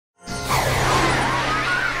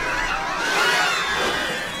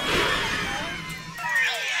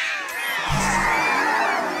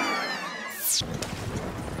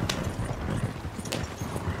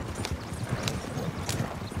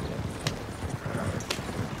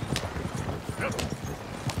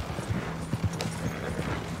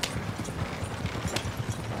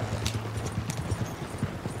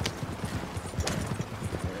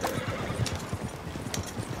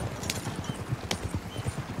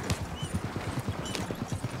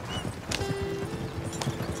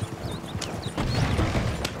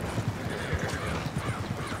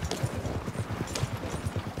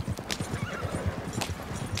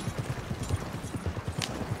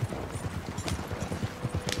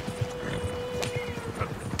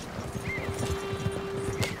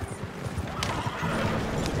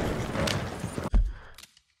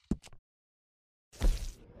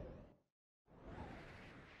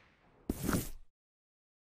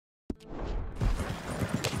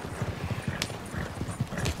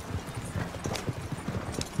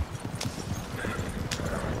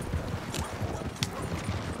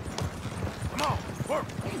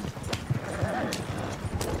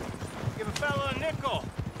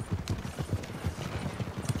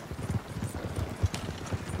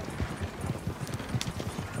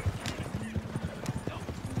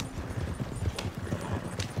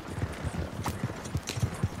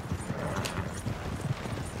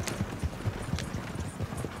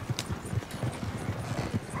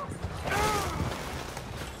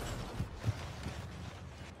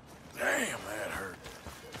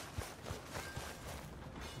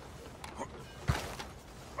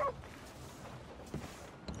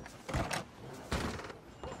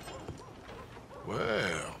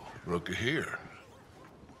Well, looky here.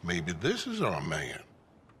 Maybe this is our man.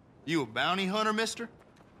 You a bounty hunter, mister?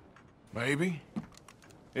 Maybe.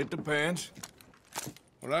 It depends.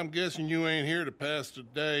 Well, I'm guessing you ain't here to pass the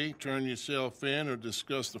day, turn yourself in, or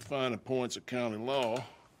discuss the finer points of county law.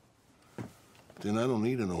 Then I don't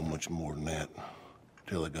need to know much more than that,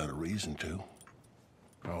 till I got a reason to.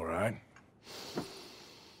 All right.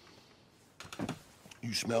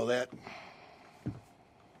 You smell that?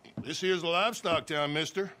 This here's a livestock town,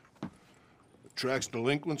 mister. Attracts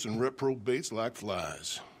delinquents and reprobates like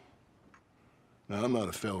flies. Now, I'm not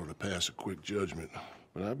a fellow to pass a quick judgment,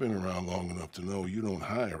 but I've been around long enough to know you don't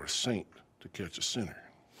hire a saint to catch a sinner.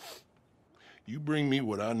 You bring me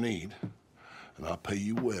what I need, and I'll pay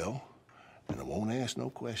you well, and I won't ask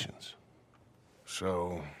no questions.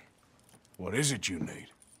 So, what is it you need?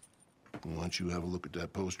 Why don't you have a look at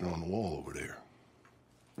that poster on the wall over there?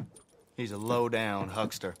 He's a low-down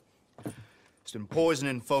huckster. He's been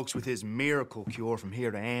poisoning folks with his miracle cure from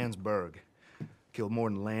here to Annesburg. Killed more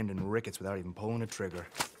than Landon Ricketts without even pulling a trigger.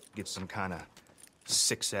 Gets some kind of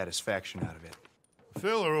sick satisfaction out of it. The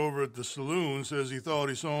fella over at the saloon says he thought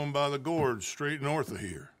he saw him by the gorge straight north of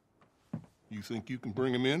here. You think you can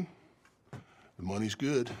bring him in? The money's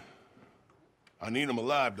good. I need him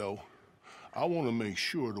alive, though. I want to make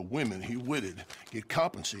sure the women he witted get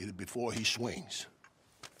compensated before he swings.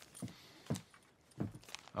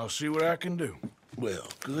 I'll see what I can do. Well,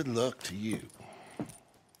 good luck to you.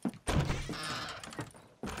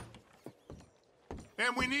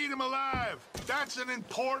 And we need him alive. That's an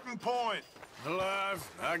important point. Alive,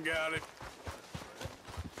 I got it.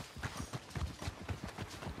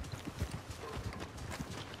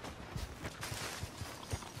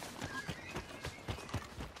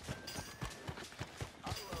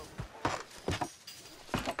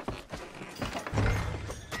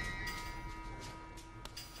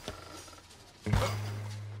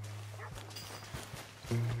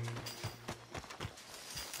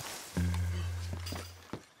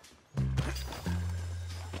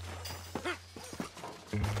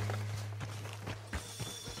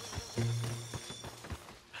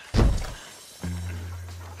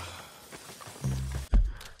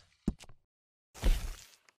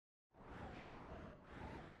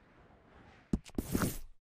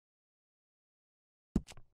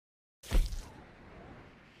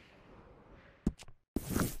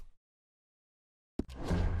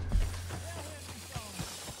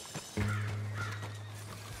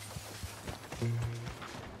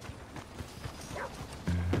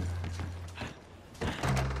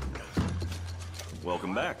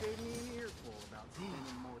 Welcome back.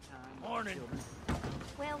 Morning.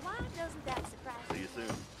 Well, why doesn't that surprise See you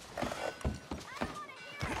soon.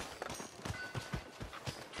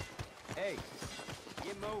 Hey,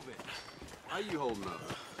 get moving. How you holding up?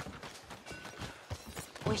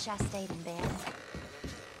 Wish I stayed in bed.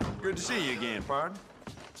 Good to see you again, pardon.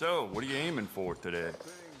 So, what are you aiming for today?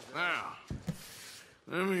 Now,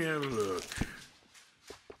 let me have a look.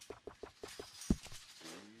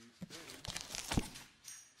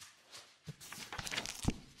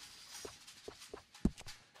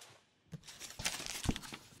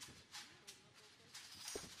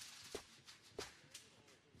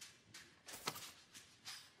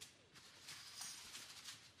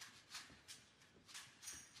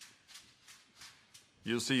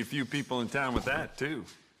 You'll see a few people in town with that, too.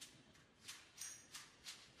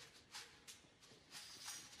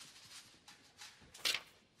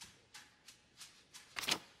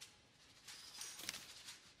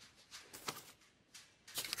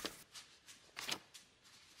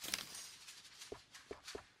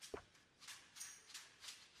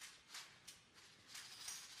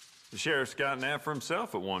 The sheriff's gotten that for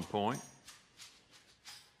himself at one point.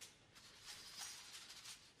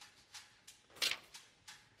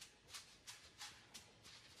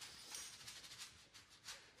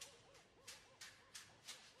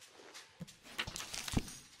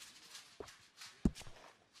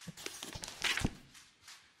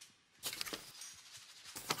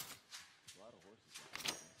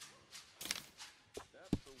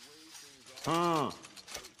 Huh.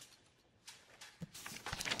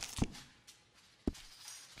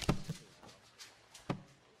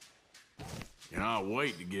 Cannot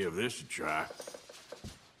wait to give this a try.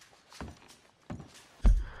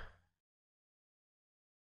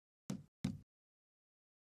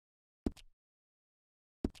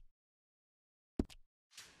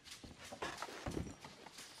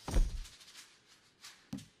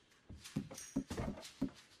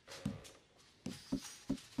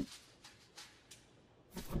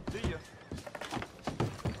 See ya.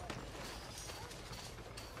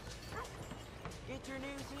 Get your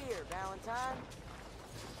news here, Valentine.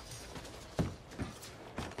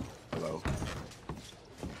 Hello.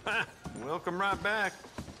 Ha! Welcome right back.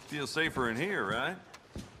 Feel safer in here, right?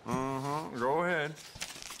 Uh-huh. Go ahead.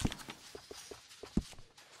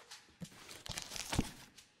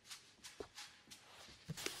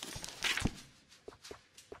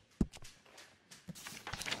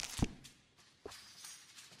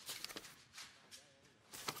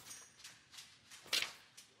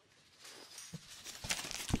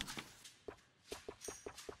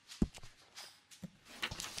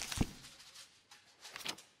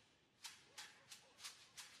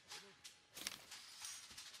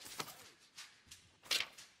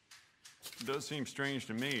 It does seem strange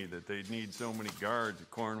to me that they'd need so many guards at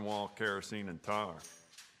Cornwall, kerosene, and tar.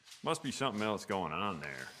 Must be something else going on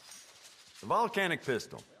there. The volcanic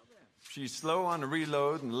pistol. She's slow on the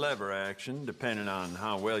reload and lever action, depending on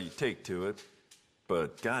how well you take to it.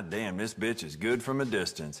 But goddamn, this bitch is good from a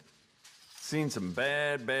distance. Seen some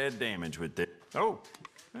bad damage with it. Oh,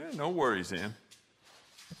 no worries, Em.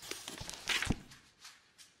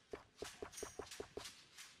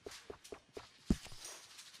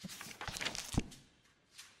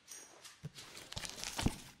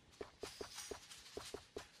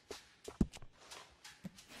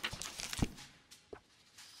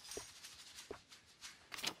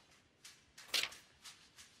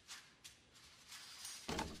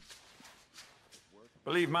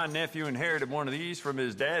 Believe my nephew inherited one of these from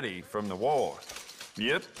his daddy from the war.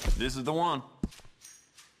 Yep, this is the one.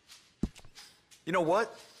 You know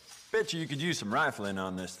what? Bet you could use some rifling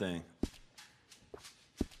on this thing.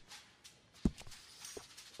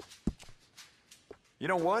 You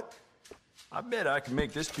know what? I bet I can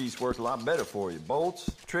make this piece work a lot better for you.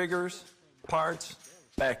 Bolts, triggers, parts,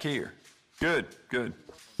 back here. Good. You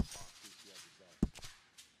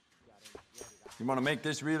want to make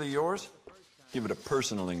this really yours? Give it a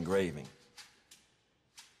personal engraving.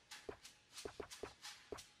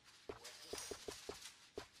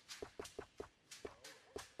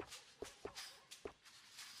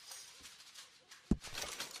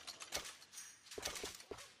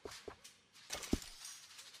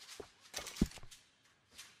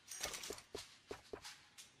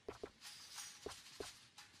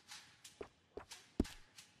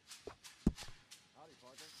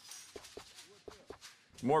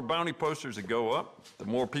 The more bounty posters that go up, the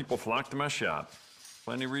more people flock to my shop.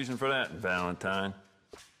 Plenty of reason for that in Valentine.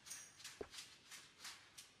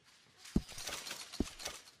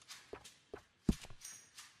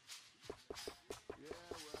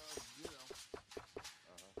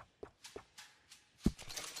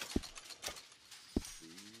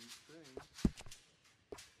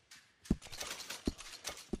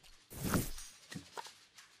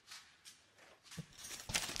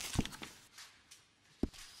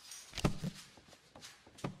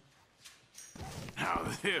 Now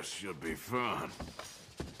this should be fun.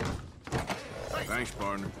 Thanks,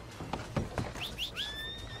 partner.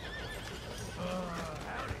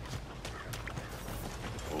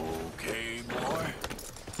 Okay, boy.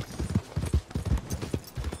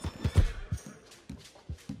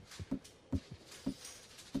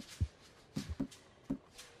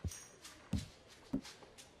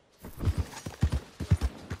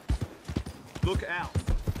 Look out.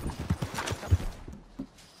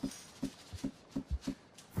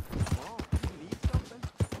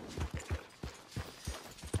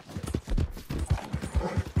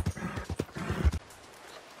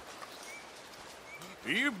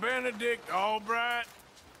 Are you Benedict Albright?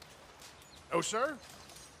 Oh, sir?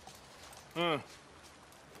 Huh.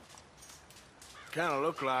 Kinda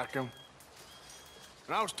look like him.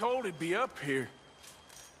 And I was told he'd be up here.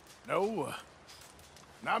 No,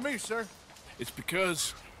 not me, sir. It's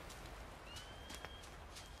because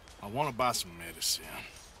I want to buy some medicine.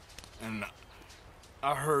 And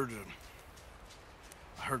I heard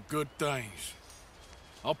good things.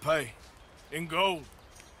 I'll pay in gold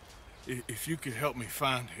if you could help me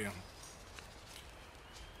find him.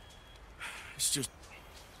 It's just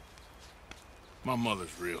my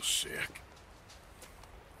mother's real sick.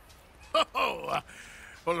 Oh,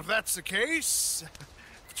 well, if that's the case,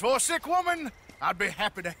 if it's for a sick woman, I'd be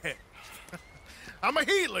happy to help. I'm a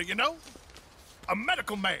healer, you know? A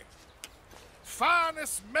medical man.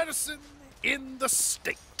 Finest medicine in the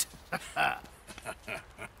state.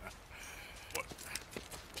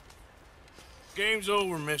 Game's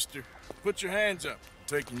over, mister. Put your hands up. I'm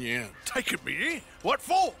taking you in. Taking me in? What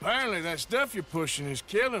for? Apparently that stuff you're pushing is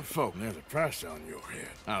killing folk. There's a price on your head.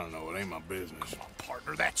 I don't know. It ain't my business. Come on,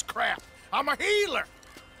 partner, that's crap. I'm a healer.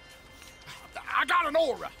 I got an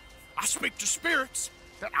aura. I speak to spirits.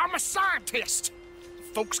 I'm a scientist.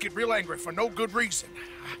 Folks get real angry for no good reason.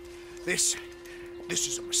 This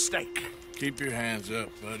is a mistake. Keep your hands up,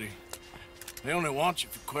 buddy. They only want you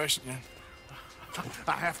for questioning.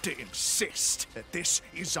 I have to insist that this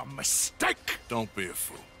is a mistake. Don't be a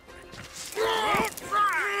fool.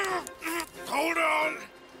 Hold on.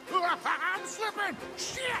 I'm slipping.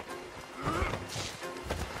 Shit.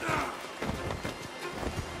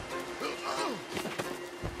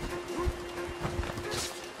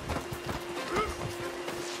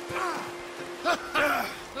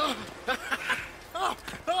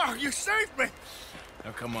 Oh, you saved me.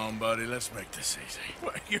 Now, come on, buddy. Let's make this easy.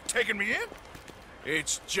 What, you taking me in?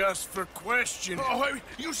 It's just for questioning. Oh, hey,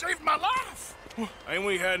 you saved my life. Ain't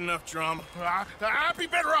we had enough drama? I'd be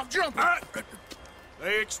better off jumping.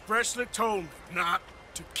 They expressly told me not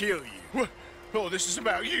to kill you. Oh, this is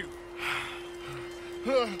about you.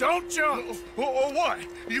 Don't jump! Or what?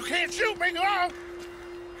 You can't shoot me, no!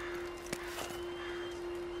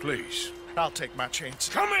 Please. I'll take my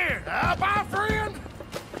chances. Come here! Bye, friend!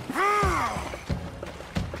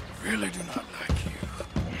 Really do not like you.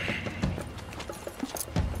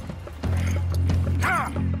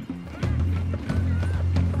 Ah!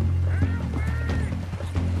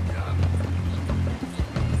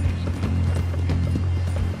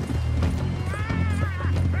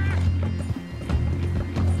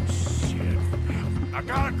 Shit. I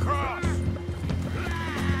gotta cross.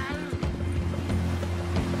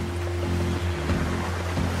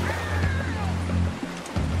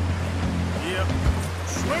 Yep.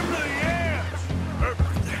 Swim to the edge.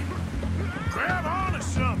 Grab onto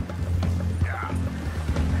something.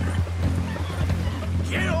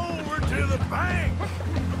 Get over to the bank.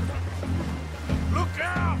 Look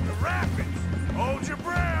out, the rapids. Hold your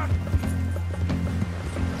breath.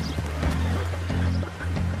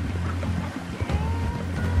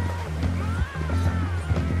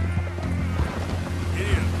 Get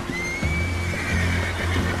in.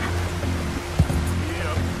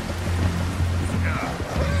 Yep.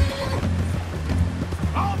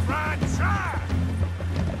 All right, try.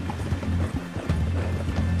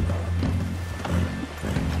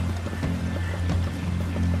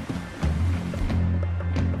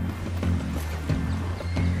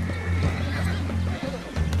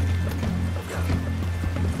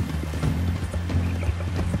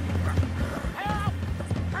 Help!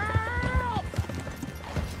 Help!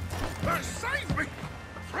 Save me!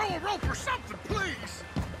 Throw a rope or something, please!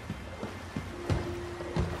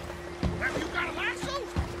 Have you got a lasso?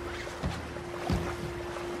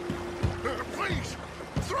 Please,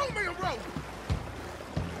 throw me a rope!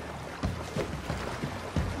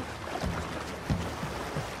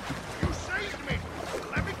 You saved me!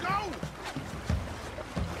 Let me go!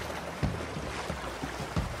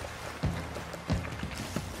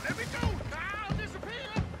 Let me go! I'll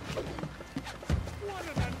disappear! What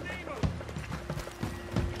in the name of...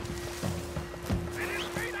 It is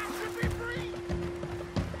made out to be free!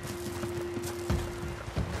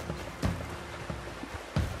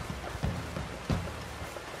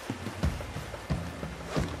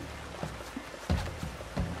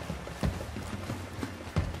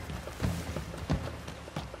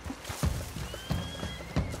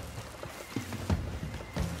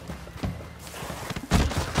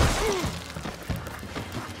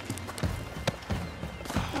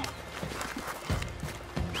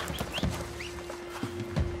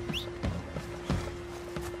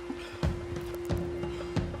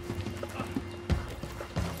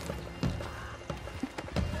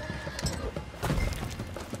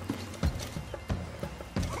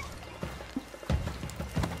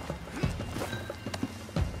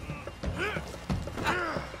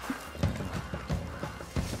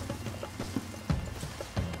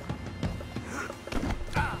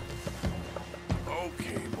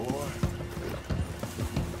 Okay, boy.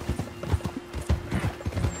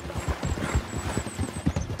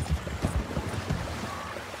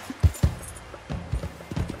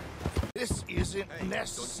 This isn't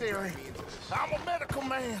necessary. I'm a medical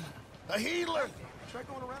man, a healer. Try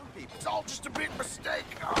going around people. It's all just a big mistake.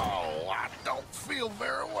 Oh, I don't feel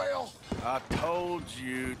very well. I told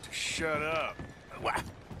you to shut up. What?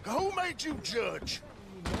 Who made you judge?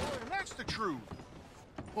 That's the truth.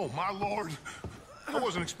 Oh, my lord. I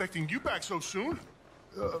wasn't expecting you back so soon.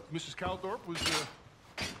 Mrs. Calthorpe was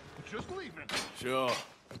just leaving. Sure.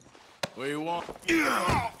 What you want?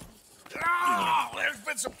 Oh, there's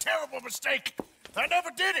been some terrible mistake. I never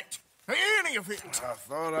did it. Any of it. I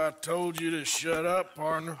thought I told you to shut up,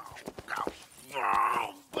 partner.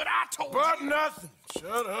 Oh, but I told But you. nothing.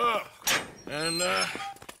 Shut up. And,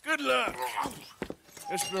 good luck.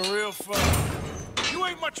 It's been real fun. You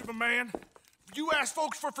ain't much of a man. You ask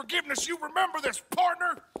folks for forgiveness, you remember this,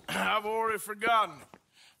 partner? I've already forgotten.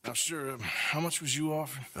 Now, sure, how much was you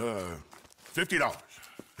offering? $50.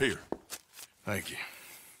 Here. Thank you.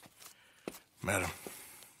 Madam.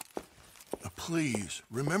 Please,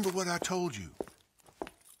 remember what I told you.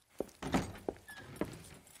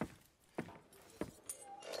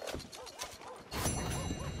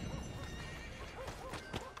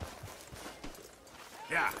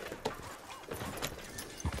 Yeah.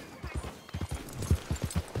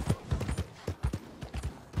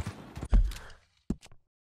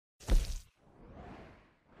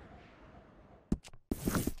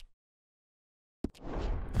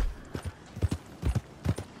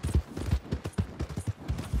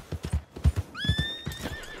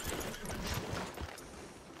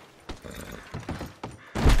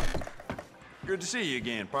 Good to see you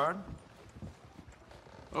again, pardon.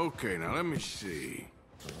 Okay, now let me see.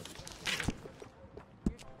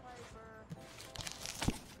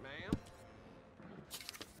 Ma'am?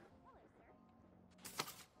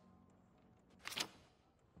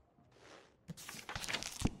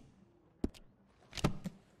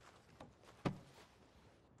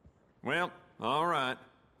 Well, all right.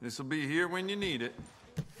 This'll be here when you need it.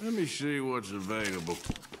 Let me see what's available.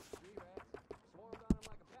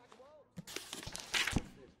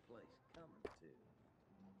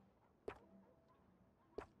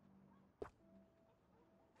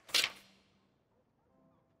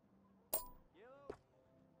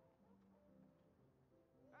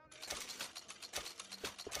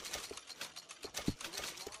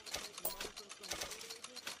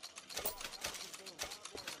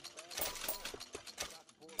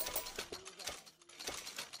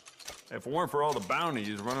 If it weren't for all the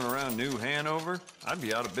bounties running around New Hanover, I'd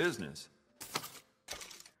be out of business.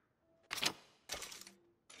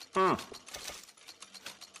 Huh.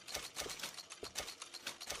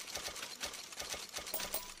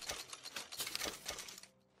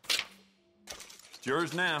 It's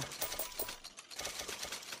yours now.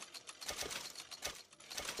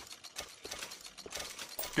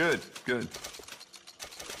 Good, good.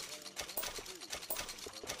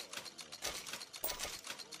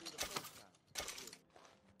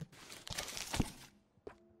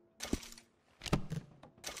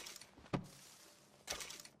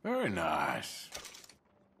 Very nice.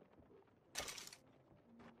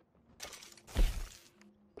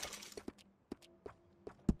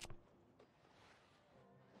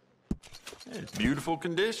 It's beautiful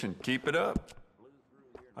condition. Keep it up.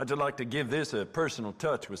 I'd just like to give this a personal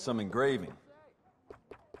touch with some engraving.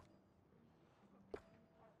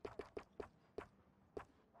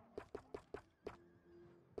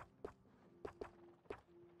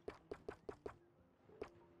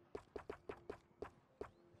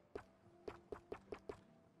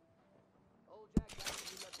 Old Jack Dawson,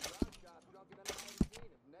 he left the garage shop drunker than I ever seen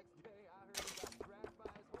him. Next day, I heard he got thrashed by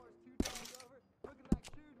his horse 2 times over, looking like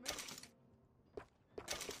chewed meat.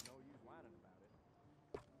 No use whining about it.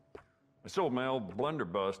 I sold my old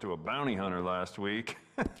blunderbuss to a bounty hunter last week.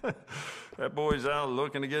 That boy's out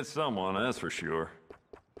looking to get someone, that's for sure.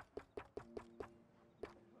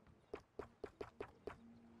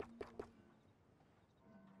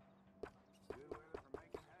 Isn't it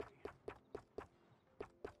pleasant?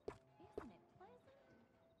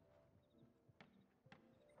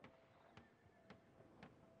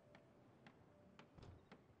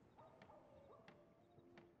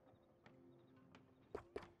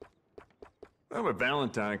 Well, with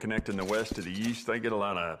Valentine connecting the west to the east, I get a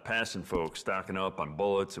lot of passing folks stocking up on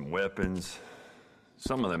bullets and weapons.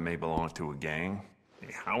 Some of them may belong to a gang.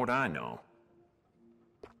 Hey, how would I know?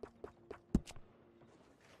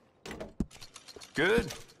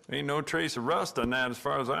 Good. Ain't no trace of rust on that as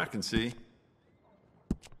far as I can see.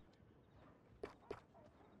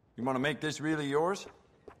 You want to make this really yours?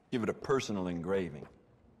 Give it a personal engraving.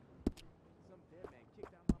 Some dead man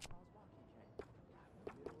kicked out my pa's walking cane. Right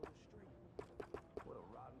in the middle of the street. What a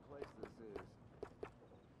rotten place this is.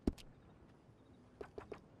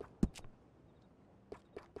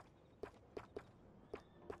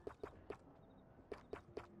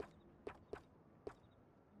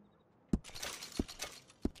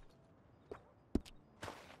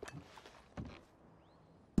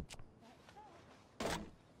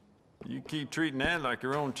 You keep treating that like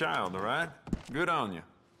your own child, all right? Good on you.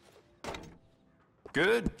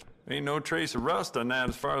 Good. Ain't no trace of rust on that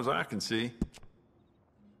as far as I can see.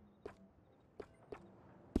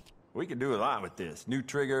 We could do a lot with this. New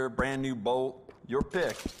trigger, brand new bolt, your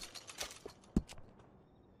pick.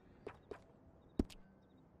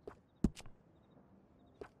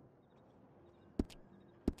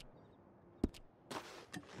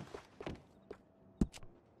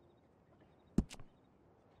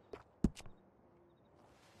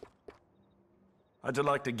 I'd just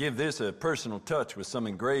like to give this a personal touch with some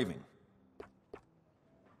engraving.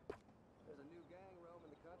 There's a new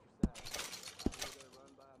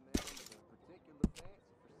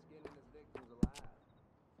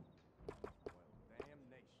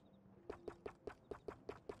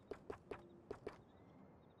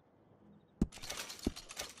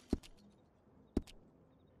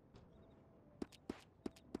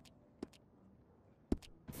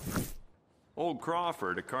Old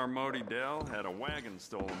Crawford at Carmody Dell had a wagon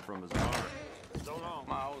stolen from his daughter. So long.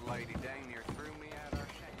 My old lady dang near threw me out our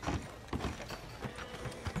shack.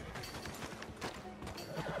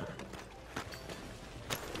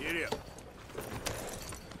 Giddy up.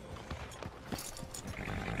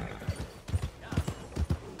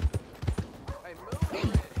 Hey, move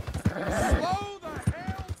already. Slow the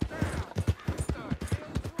hell down. What the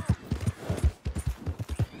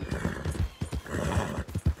hell's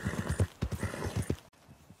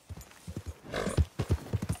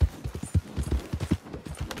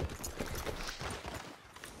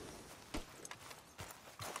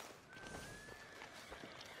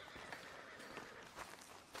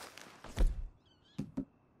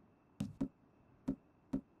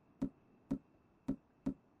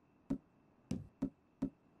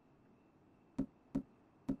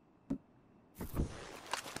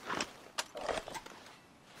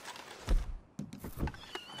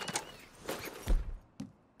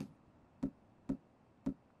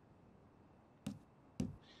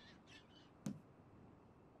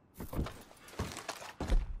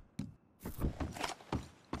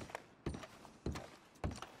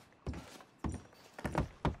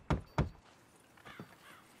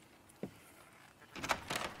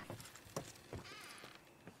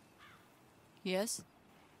Yes?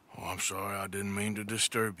 Oh, I'm sorry. I didn't mean to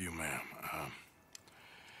disturb you, ma'am.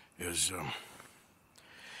 Is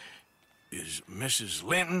Mrs.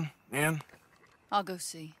 Linton in? I'll go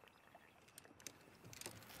see.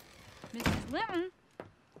 Mrs. Linton,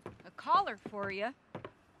 a caller for you.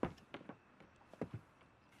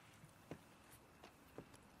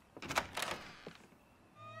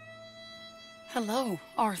 Hello,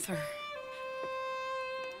 Arthur.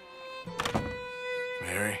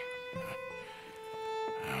 Mary?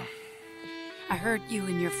 I heard you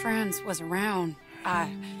and your friends was around.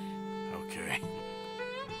 Okay.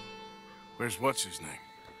 Where's what's-his-name?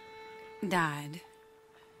 Died.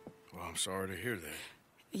 Well, I'm sorry to hear that.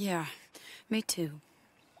 Yeah, me too.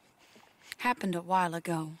 Happened a while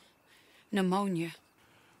ago. Pneumonia.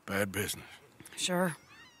 Bad business. Sure.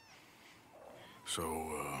 So,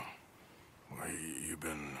 well, you've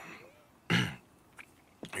been...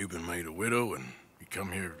 you've been made a widow and you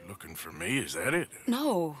come here looking for me, is that it?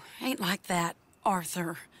 No, ain't like that,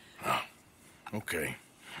 Arthur. Oh, okay.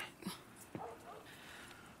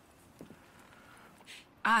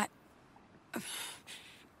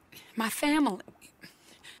 My family...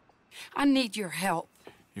 I need your help.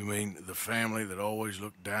 You mean the family that always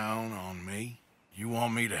looked down on me? You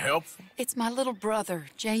want me to help them? It's my little brother,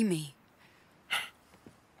 Jamie.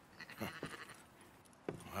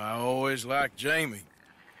 I always liked Jamie,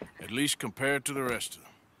 at least compared to the rest of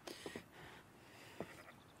them.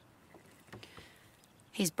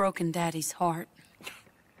 He's broken Daddy's heart.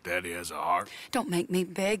 Daddy has a heart. Don't make me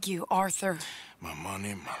beg you, Arthur. My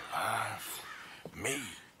money, my life, me.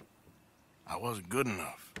 I wasn't good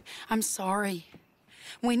enough. I'm sorry.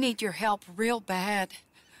 We need your help real bad.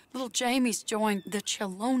 Little Jamie's joined the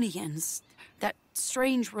Chelonians, that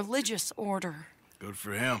strange religious order. Good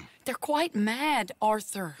for him. They're quite mad,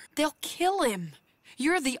 Arthur. They'll kill him.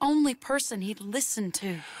 You're the only person he'd listen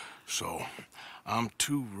to. So, I'm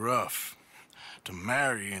too rough to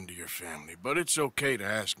marry into your family, but it's okay to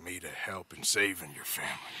ask me to help in saving your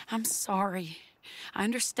family. I'm sorry. I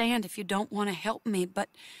understand if you don't want to help me, but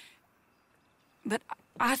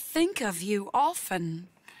I think of you often.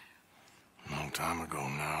 Long time ago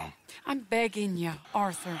now. I'm begging you,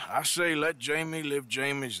 Arthur. I say let Jamie live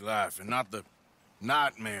Jamie's life and not the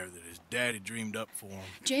nightmare that his daddy dreamed up for him.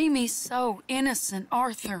 Jamie's so innocent,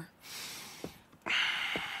 Arthur.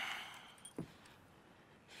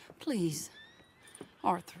 Please,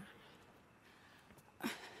 Arthur.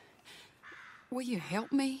 Will you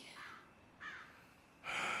help me?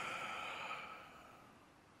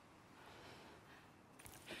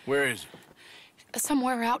 Where is he?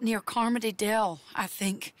 Somewhere out near Carmody Dell, I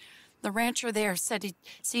think. The rancher there said he'd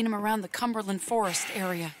seen him around the Cumberland Forest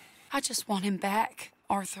area. I just want him back,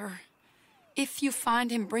 Arthur. If you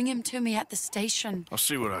find him, bring him to me at the station. I'll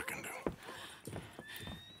see what I can do.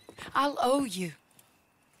 I'll owe you.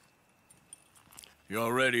 You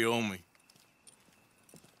already owe me.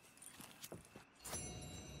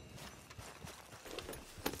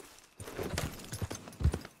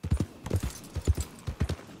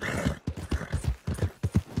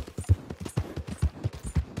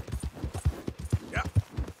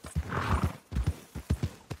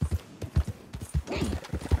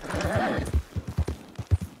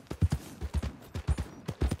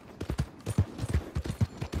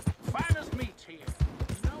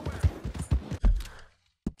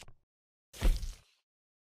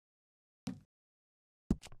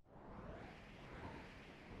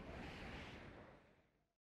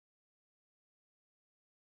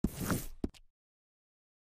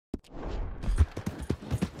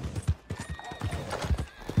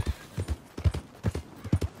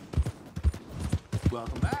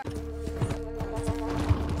 Welcome back.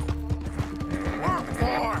 Work,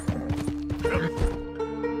 boy!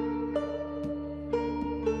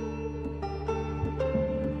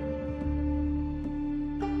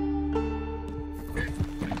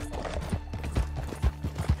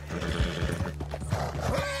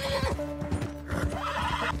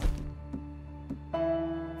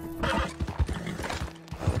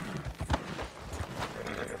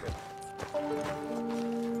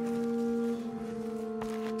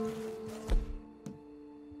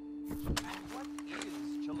 What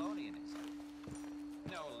is Chelonianism?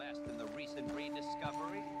 No less than the recent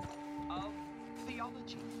rediscovery of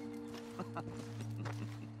theology.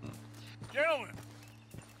 Gentlemen,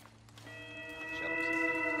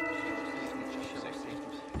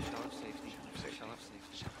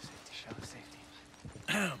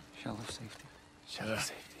 Shell of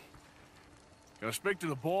safety. can I speak to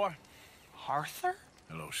the boy? Arthur?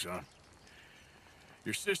 Hello, son.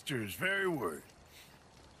 Your sister is very worried.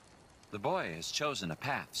 The boy has chosen a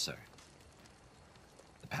path, sir.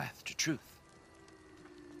 The path to truth.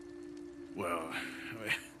 Well,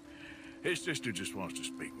 his sister just wants to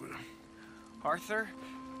speak with him. Arthur,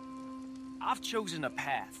 I've chosen a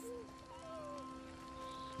path.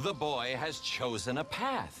 The boy has chosen a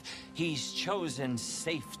path. He's chosen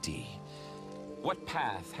safety. What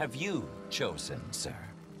path have you chosen, sir?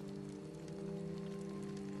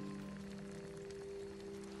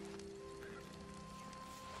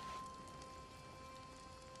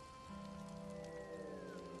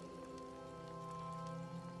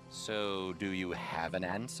 So, do you have an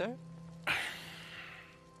answer?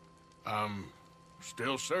 I'm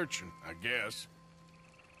still searching, I guess.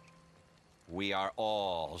 We are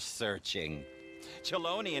all searching.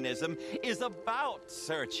 Chelonianism is about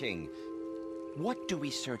searching. What do we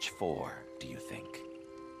search for, do you think?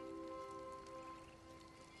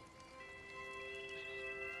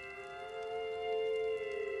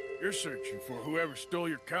 You're searching for whoever stole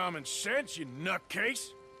your common sense, you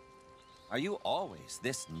nutcase. Are you always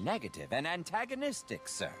this negative and antagonistic,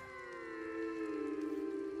 sir?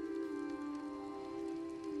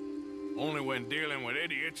 Only when dealing with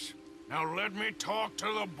idiots. Now let me talk to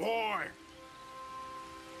the boy.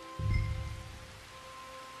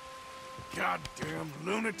 Goddamn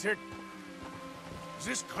lunatic. Is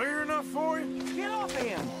this clear enough for you? Get off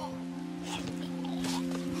him!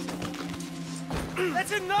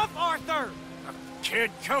 That's enough, Arthur!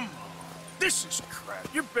 Kid, come on. This is crap.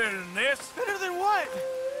 You're better than this. Better than what?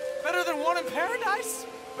 Better than one in paradise?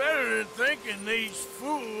 Better than thinking these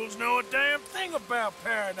fools know a damn thing about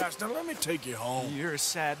paradise. Now let me take you home. You're a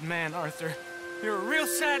sad man, Arthur. You're a real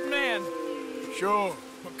sad man. Sure,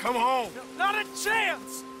 but come home. Not a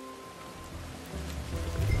chance!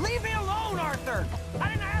 Leave me alone, Arthur! I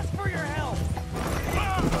didn't ask for your help!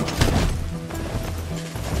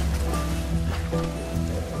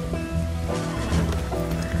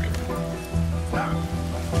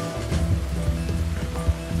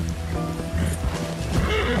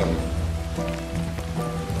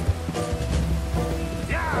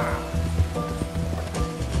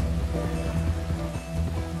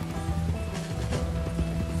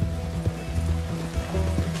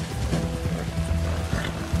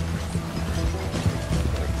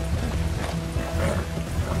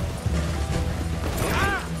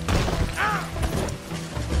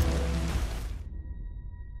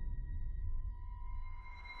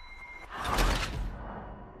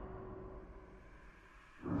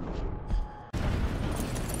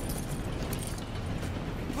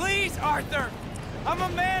 Please, Arthur! I'm a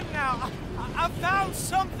man now. I found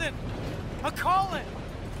something. A calling.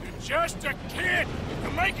 You're just a kid.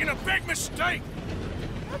 You're making a big mistake.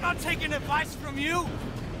 I'm not taking advice from you.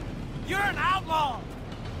 You're an outlaw.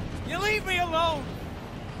 You leave me alone.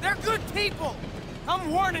 They're good people.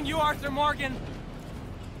 I'm warning you, Arthur Morgan.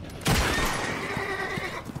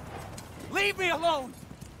 Leave me alone.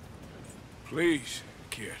 Please,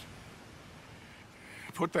 kid.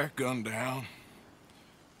 Put that gun down.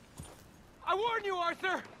 I warn you,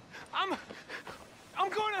 Arthur. I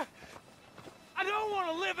don't want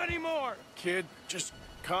to live anymore. Kid, just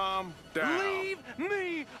calm down. Leave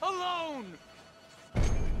me alone.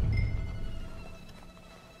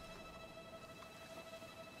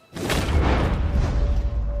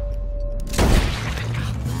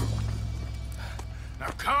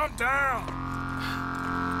 Now calm down.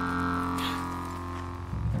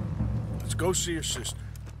 Let's go see your sister.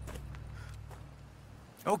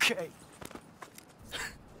 Okay.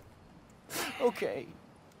 Okay.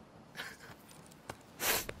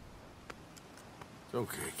 It's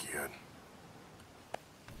okay, kid.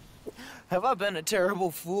 Have I been a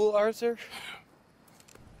terrible fool, Arthur?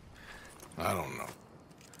 I don't know.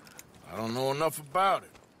 don't know enough about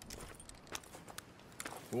it.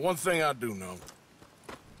 But one thing I do know.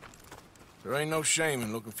 There ain't no shame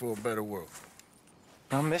in looking for a better world.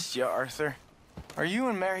 I missed you, Arthur. Are you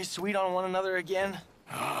and Mary sweet on one another again?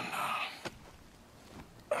 Oh,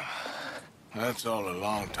 no. That's all a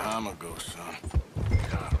long time ago, son.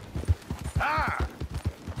 God. Ah!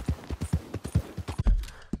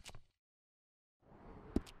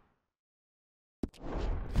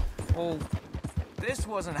 Well, this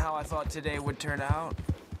wasn't how I thought today would turn out.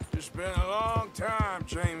 It's been a long time,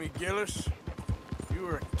 Jamie Gillis. You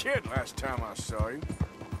were a kid last time I saw you.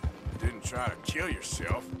 Didn't try to kill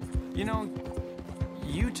yourself. You know,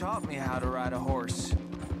 you taught me how to ride a horse.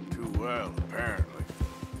 Too well, apparently.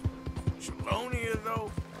 Chelonia,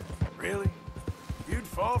 though? Really? You'd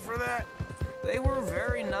fall for that? They were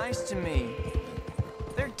very nice to me.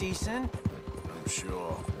 They're decent. I'm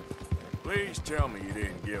sure. Please tell me you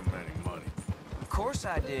didn't give them any money. Of course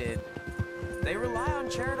I did. They rely on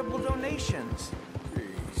charitable donations.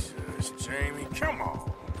 Jesus, Jamie, come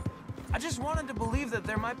on. I just wanted to believe that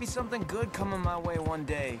there might be something good coming my way one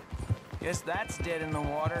day. Guess that's dead in the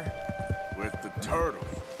water. With the turtle.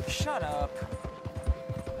 Shut up.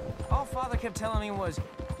 All Father kept telling me was,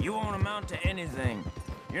 you won't amount to anything.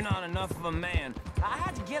 You're not enough of a man. I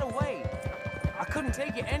had to get away. I couldn't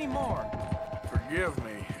take it anymore. Forgive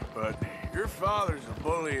me, but your father's a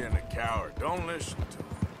bully and a coward. Don't listen to him.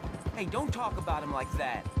 Hey, don't talk about him like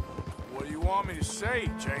that. What do you want me to say,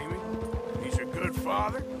 Jamie? He's a good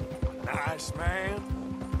father? Nice man?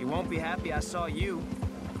 He won't be happy I saw you.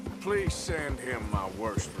 Please send him my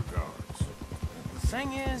worst regards.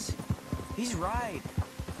 Thing is, he's right.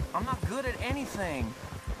 I'm not good at anything.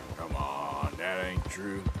 Come on, that ain't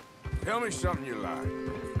true. Tell me something you like.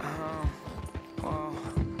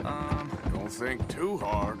 Don't think too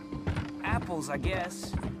hard. Apples, I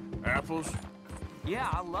guess. Apples? Yeah,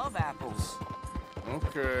 I love apples.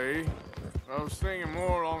 Okay. I was thinking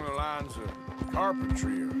more along the lines of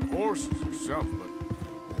carpentry or horses or something,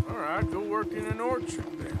 but... All right, go work in an orchard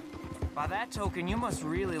then. By that token, you must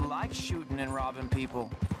really like shooting and robbing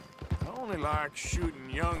people. I only like shooting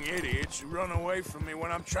young idiots who run away from me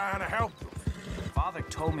when I'm trying to help them. Father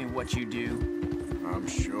told me what you do. I'm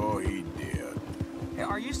sure he did. Hey,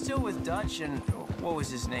 are you still with Dutch and... what was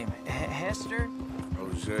his name? Hester?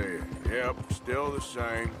 Hosea. Yep, still the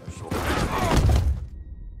same. So...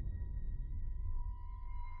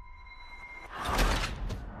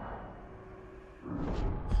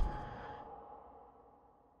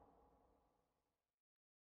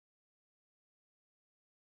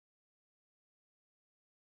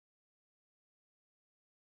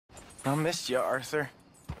 I missed you, Arthur.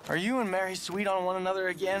 Are you and Mary sweet on one another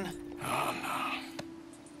again? Oh,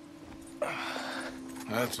 no.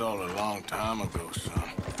 That's all a long time ago,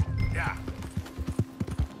 son. Yeah.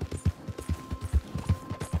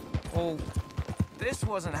 Well, this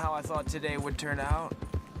wasn't how I thought today would turn out.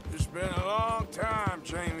 It's been a long time,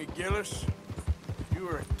 Jamie Gillis. You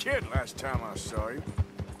were a kid last time I saw you.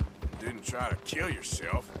 Didn't try to kill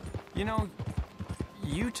yourself. You know,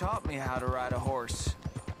 you taught me how to ride a horse.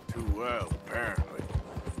 Too well, apparently.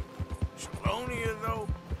 Chelonia, though?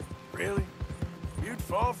 Really? You'd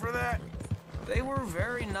fall for that? They were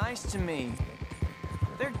very nice to me.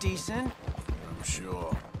 They're decent. I'm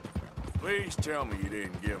sure. Please tell me you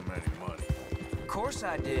didn't give them any money. Of course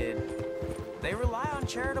I did. They rely on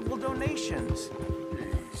charitable donations.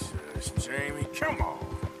 Jesus, Jamie, come on.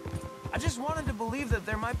 I just wanted to believe that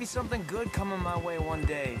there might be something good coming my way one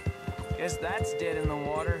day. Guess that's dead in the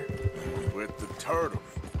water. With the turtle.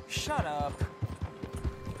 Shut up.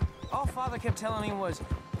 All Father kept telling me was,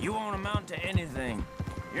 you won't amount to anything.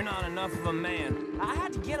 You're not enough of a man. I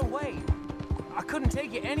had to get away. I couldn't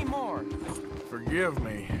take it anymore. Forgive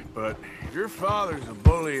me, but your father's a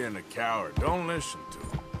bully and a coward. Don't listen to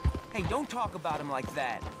him. Hey, don't talk about him like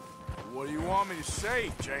that. What do you want me to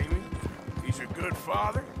say, Jamie? He's a good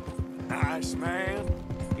father? Nice man?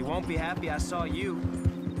 He won't be happy I saw you.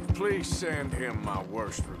 Please send him my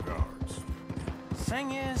worst regards.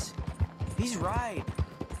 Thing is, he's right.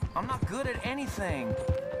 I'm not good at anything.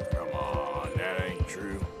 Come on, that ain't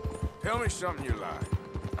true. Tell me something you like.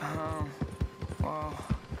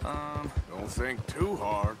 Don't think too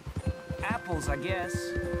hard. Apples, I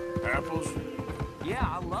guess. Apples? Yeah,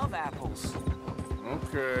 I love apples.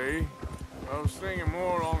 Okay. I was thinking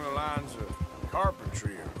more along the lines of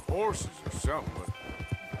carpentry or horses or something,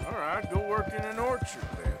 but... All right, go work in an orchard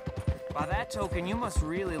then. By that token, you must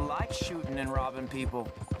really like shooting and robbing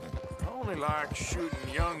people. I only like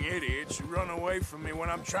shooting young idiots who run away from me when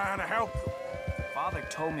I'm trying to help them. Father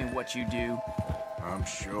told me what you do. I'm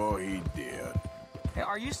sure he did. Hey,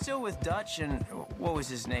 are you still with Dutch and... what was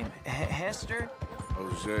his name? Hester?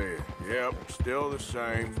 Hosea. Yep, still the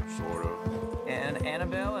same, sort of. And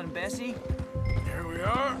Annabelle and Bessie? Here we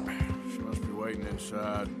are. She must be waiting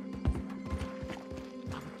inside.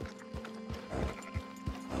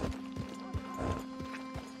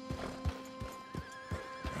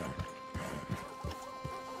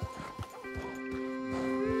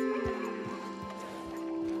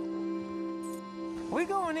 We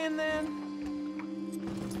going in then?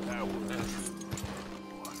 That was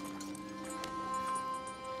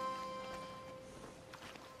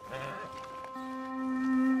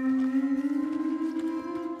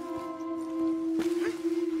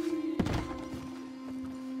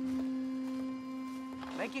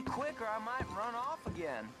Make it quick or I might run off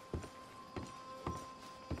again.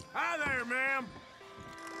 Hi there, ma'am.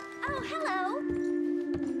 Oh, hello.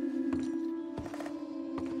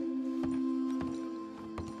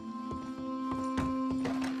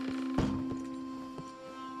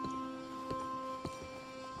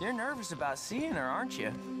 You're nervous about seeing her, aren't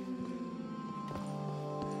you?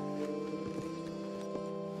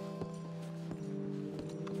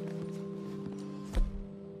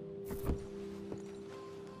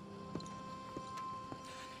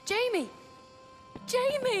 Jamie!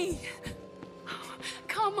 Jamie!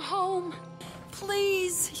 Come home.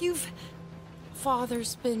 Please,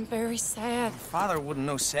 Father's been very sad. Father wouldn't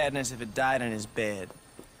know sadness if it died in his bed.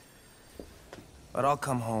 But I'll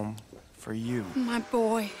come home for you. My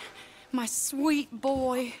boy. My sweet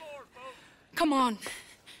boy. Come on.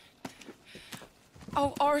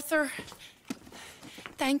 Oh, Arthur.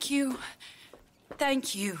 Thank you.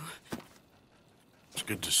 Thank you. It's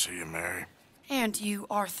good to see you, Mary. And you,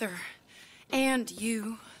 Arthur. And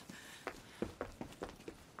you.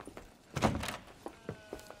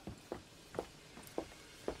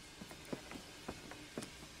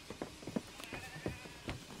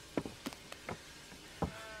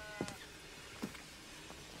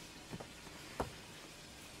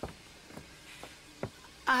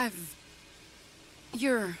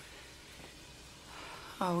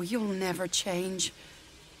 Oh, you'll never change.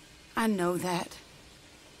 I know that.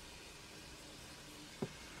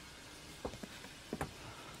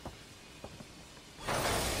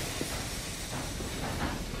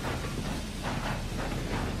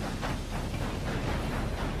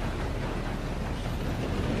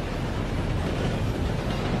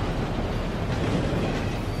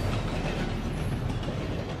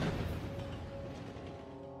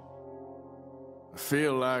 I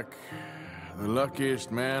feel like the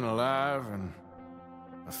luckiest man alive, and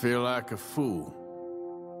I feel like a fool.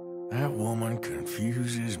 That woman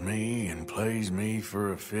confuses me and plays me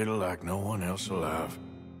for a fiddle like no one else alive.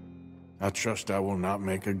 I trust I will not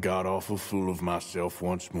make a god-awful fool of myself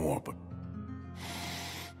once more, but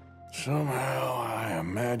somehow I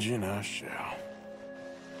imagine I shall.